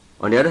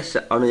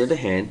the other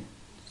hand,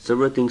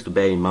 several things to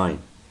bear in mind.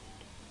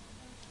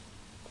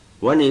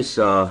 One is,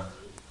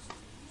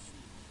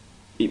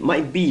 it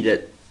might be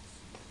that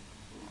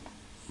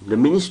the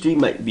ministry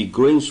might be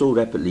growing so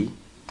rapidly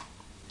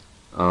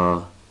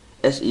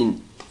as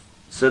in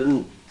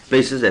certain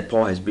places that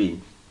Paul has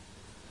been.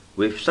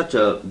 With such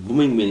a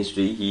booming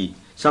ministry, he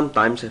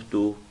sometimes have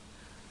to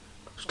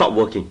stop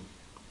working.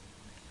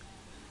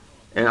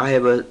 And I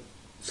have a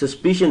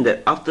suspicion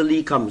that after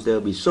Lee comes, there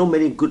will be so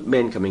many good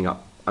men coming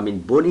up. I mean,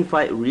 bona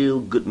fide, real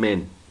good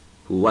men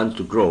who want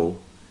to grow,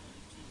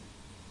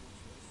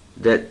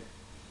 that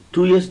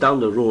 2 years down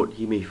the road,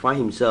 he may find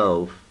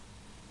himself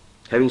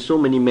having so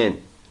many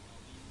men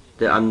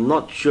that I'm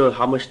not sure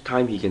how much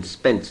time he can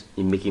spend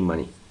in making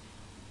money.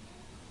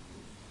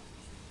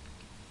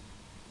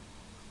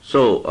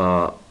 So,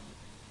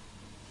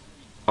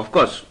 of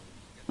course,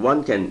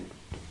 one can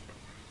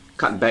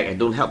cut back and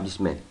don't help this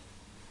man.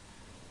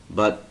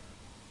 But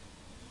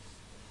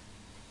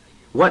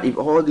what if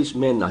all these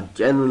men are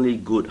genuinely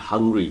good,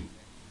 hungry,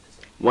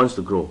 wants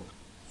to grow?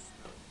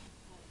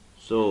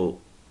 So,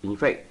 in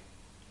fact,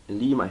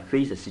 Lee might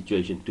face a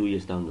situation 2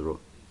 years down the road.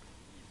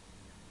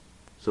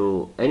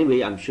 So,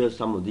 anyway, I'm sure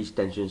some of these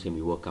tensions can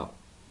be worked out.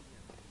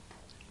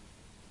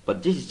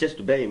 But this is just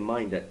to bear in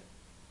mind that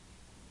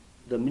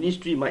the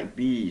ministry might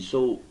be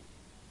so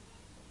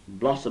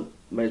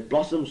might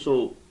blossom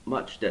so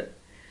much that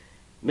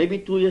maybe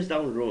 2 years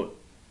down the road,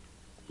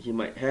 he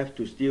might have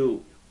to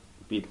still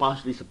be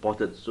partially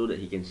supported so that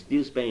he can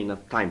still spend enough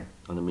time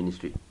on the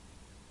ministry.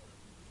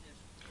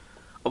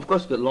 Of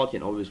course, the Lord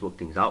can always work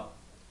things out.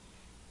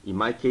 In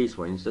my case,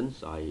 for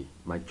instance,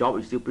 my job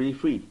is still pretty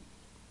free.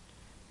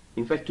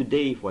 In fact,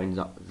 today, for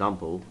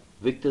example,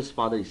 Victor's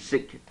father is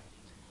sick,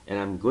 and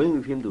I'm going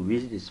with him to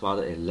visit his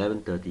father at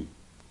 11:30.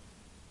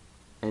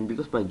 And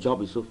because my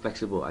job is so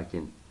flexible, I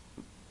can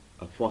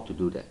afford to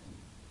do that.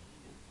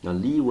 Now,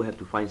 Lee will have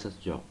to find such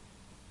a job.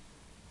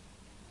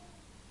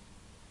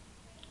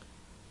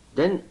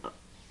 Then,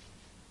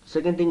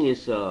 second thing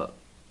is,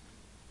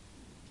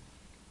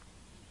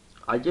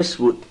 I just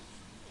would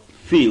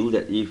feel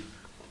that if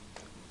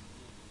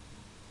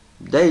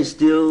there is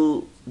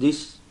still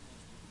this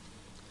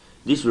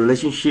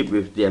relationship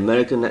with the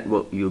American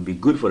network, it will be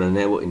good for the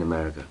network in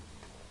America.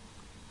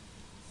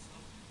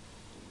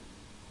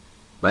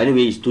 But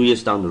anyway, it's 2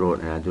 years down the road,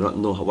 and I do not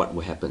know what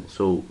will happen.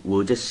 So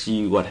we'll just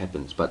see what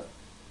happens. But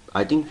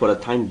I think for the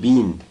time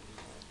being,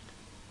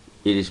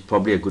 it is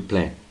probably a good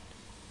plan,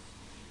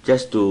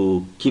 just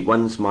to keep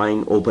one's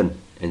mind open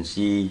and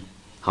see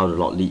how the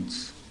Lord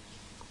leads.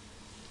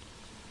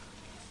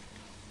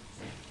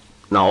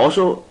 Now,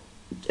 also,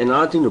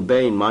 another thing to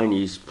bear in mind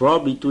is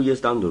probably 2 years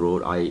down the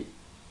road, I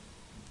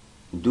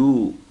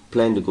do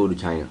plan to go to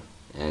China,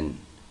 and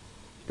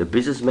the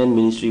businessman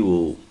ministry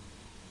will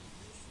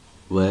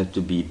have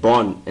to be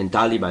borne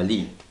entirely by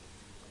Lee.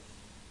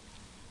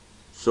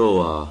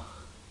 So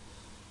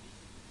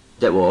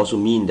that will also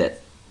mean that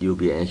it will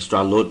be an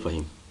extra load for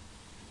him.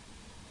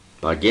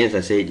 But again, as I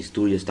said, it's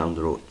 2 years down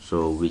the road,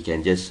 so we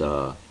can just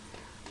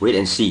wait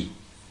and see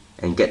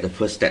and get the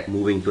first step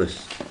moving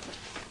first.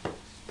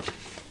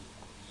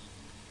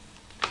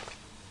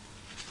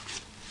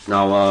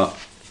 Now,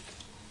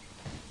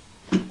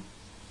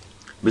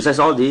 besides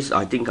all this,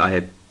 I think I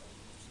have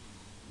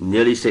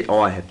nearly said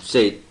all I have to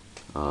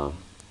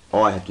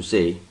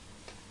say.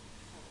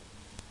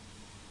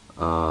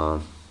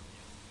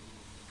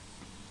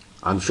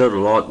 I'm sure the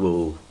Lord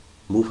will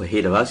move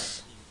ahead of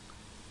us,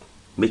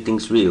 make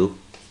things real.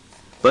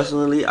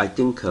 Personally, I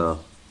think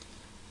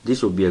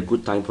this will be a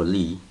good time for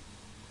Lee.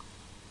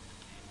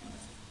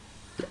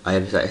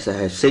 As I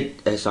have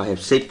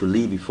said to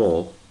Lee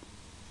before,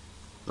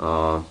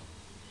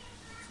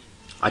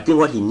 I think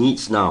what he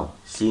needs now,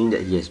 seeing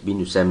that he has been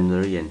to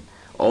seminary and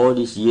all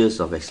these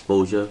years of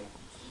exposure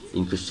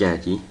in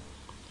Christianity,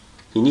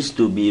 he needs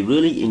to be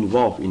really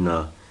involved in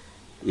a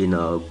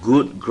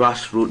good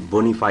grassroots,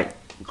 bona fide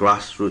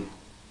grassroots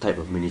type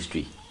of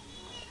ministry.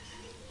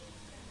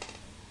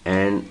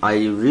 And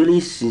I really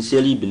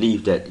sincerely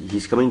believe that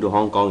his coming to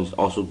Hong Kong is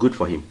also good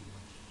for him.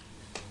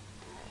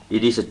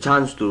 It is a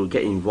chance to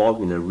get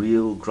involved in a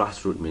real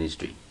grassroots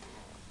ministry.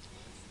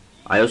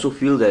 I also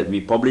feel that we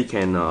probably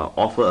can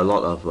offer a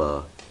lot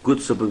of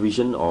good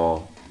supervision,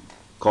 or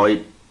call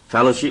it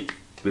fellowship,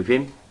 with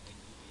him.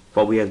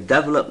 For we have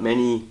developed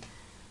many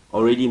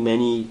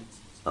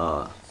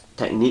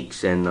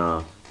techniques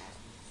and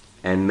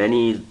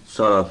many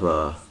sort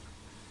of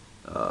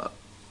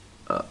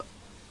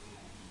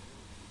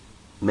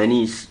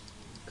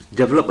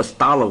develop a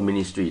style of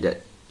ministry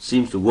that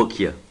seems to work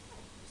here.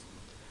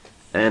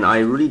 And I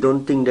really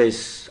think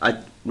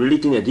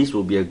that this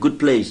will be a good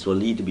place for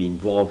Lee to be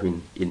involved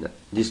in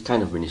this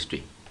kind of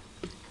ministry.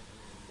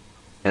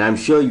 And I'm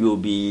sure it will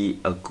be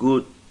a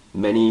good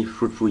many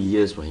fruitful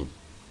years for him.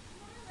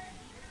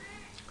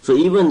 So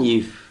even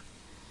if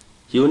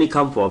he only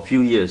come for a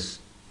few years,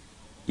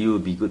 it will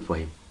be good for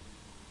him.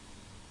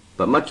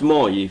 But much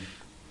more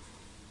if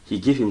he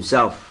give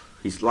himself,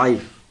 his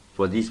life,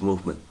 for this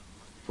movement,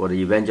 for the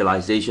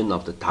evangelization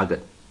of the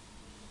target,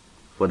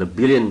 for the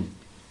billion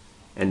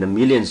and the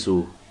millions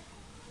who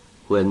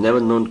have never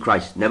known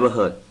Christ, never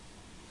heard,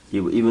 he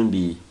will even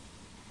be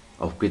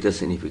of greater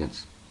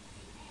significance.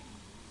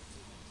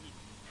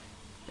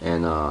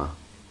 And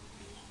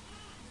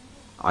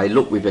I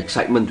look with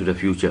excitement to the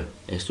future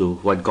as to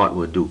what God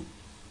will do.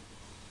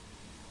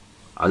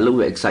 I look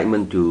with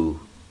excitement to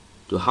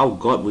how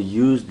God will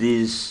use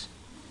these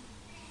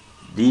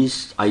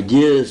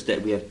ideas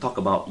that we have talked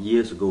about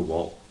years ago,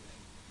 Walt.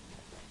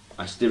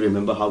 I still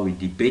remember how we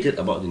debated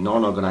about the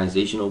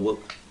non-organizational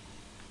work,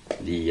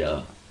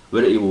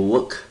 whether it will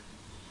work.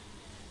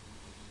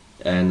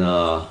 And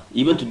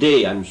even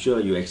today, I'm sure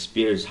you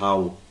experience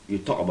how you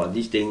talk about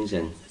these things,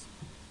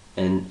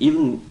 and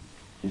even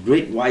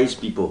great wise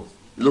people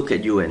look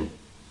at you and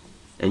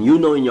you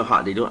know in your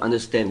heart they don't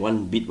understand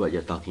one bit what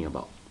you're talking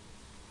about.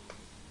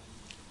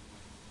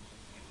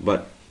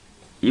 But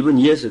even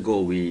years ago,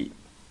 we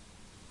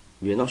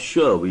are not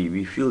sure.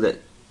 We feel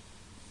that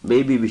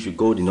maybe we should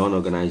go the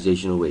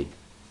non-organizational way.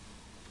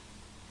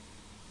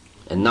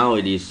 And now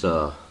it is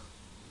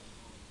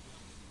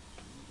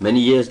many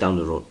years down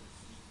the road.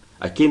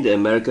 I came to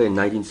America in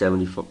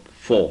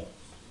 1974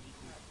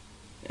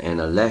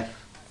 and I left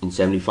in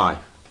 75.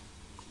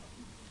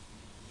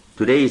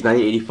 Today is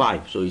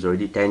 1985, so it's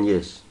already 10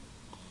 years.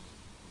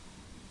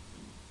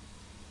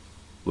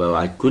 Well,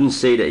 I couldn't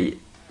say that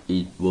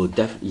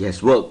it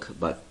has worked,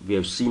 but we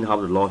have seen how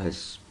the Lord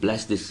has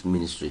blessed this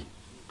ministry.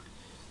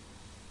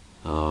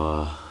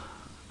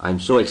 I'm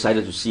so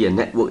excited to see a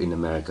network in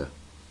America.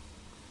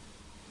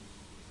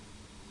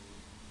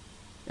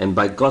 And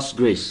by God's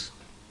grace,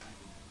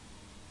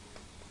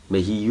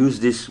 may He use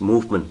this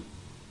movement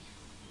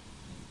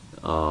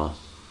to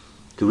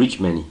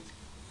reach many,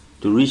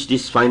 to reach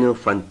this final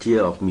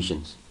frontier of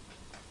missions,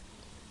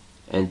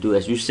 and to,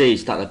 as you say,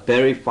 start a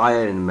prairie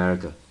fire in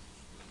America,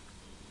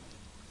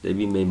 that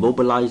we may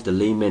mobilize the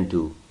laymen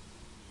to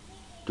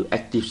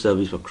active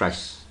service for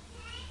Christ.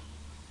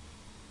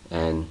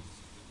 And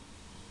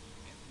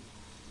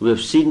we have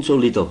seen so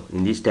little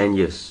in these 10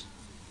 years,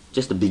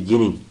 just the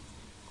beginning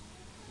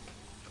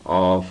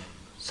of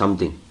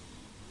something.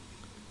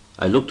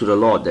 I look to the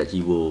Lord that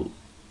He will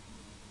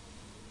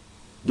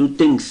do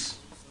things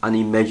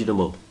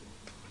unimaginable,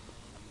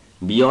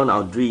 beyond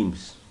our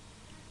dreams,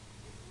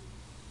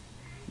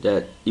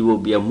 that it will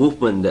be a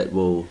movement that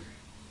will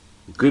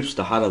grips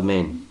the heart of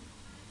man,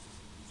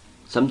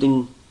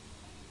 something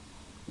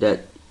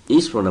that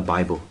is from the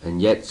Bible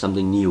and yet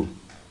something new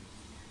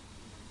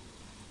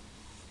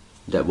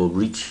that will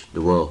reach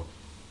the world,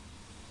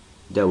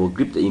 that will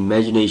grip the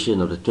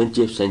imagination of the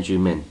 20th century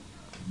men,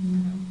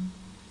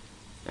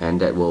 and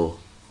that will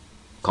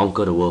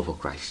conquer the world for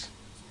Christ.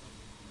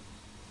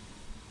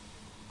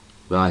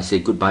 Well, I say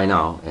goodbye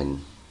now,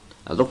 and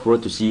I look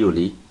forward to see you,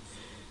 Lee.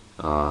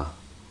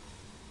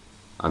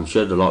 I'm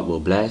sure the Lord will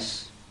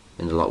bless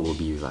and the Lord will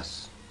be with us.